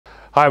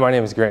Hi, my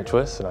name is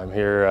Twiss, and I'm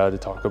here to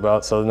talk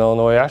about Southern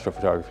Illinois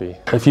astrophotography.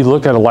 If you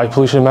look at a light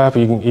pollution map,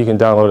 you can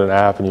download an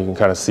app and you can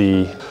kind of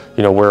see,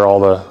 where all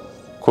the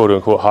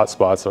quote-unquote hot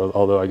spots,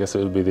 although I guess it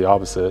would be the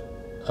opposite,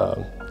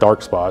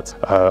 dark spots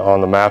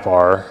on the map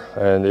are.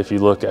 And if you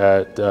look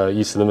at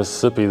east of the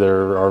Mississippi,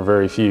 there are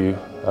very few.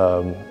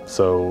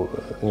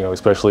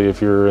 Especially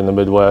if you're in the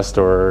Midwest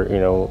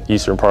or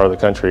eastern part of the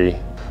country,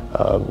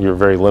 you're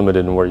very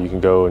limited in where you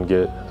can go and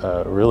get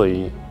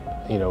really,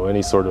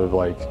 any sort of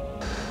like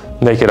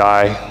naked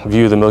eye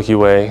view of the Milky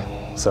Way.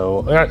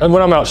 So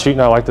when I'm out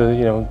shooting, I like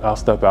to, I'll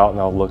step out and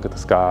I'll look at the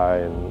sky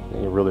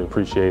and really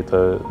appreciate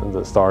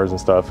the stars and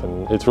stuff.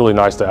 And it's really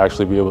nice to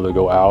actually be able to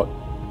go out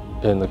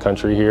in the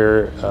country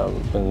here,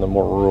 in the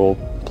more rural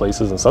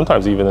places, and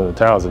sometimes even in the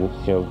towns,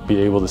 and be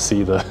able to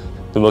see the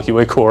Milky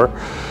Way core.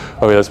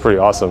 Oh yeah, that's pretty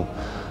awesome.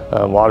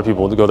 A lot of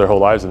people go their whole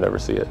lives and never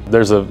see it.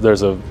 There's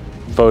a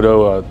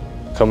photo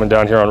coming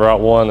down here on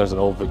Route 1. There's an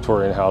old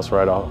Victorian house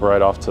right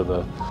off to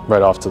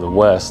the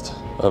west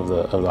of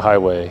the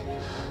highway,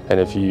 and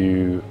if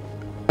you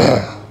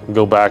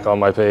go back on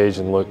my page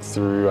and look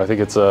through, I think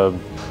it's I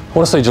want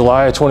to say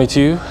July of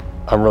 22.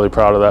 I'm really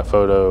proud of that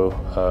photo.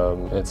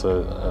 It's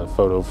a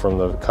photo from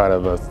the kind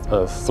of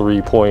a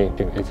three-point,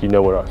 if you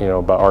know what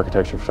about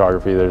architecture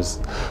photography, there's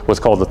what's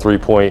called the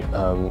three-point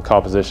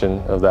composition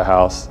of the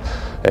house,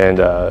 and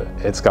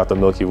it's got the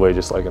Milky Way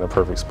just like in a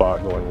perfect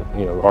spot going,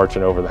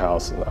 arching over the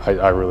house, and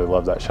I really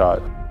love that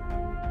shot.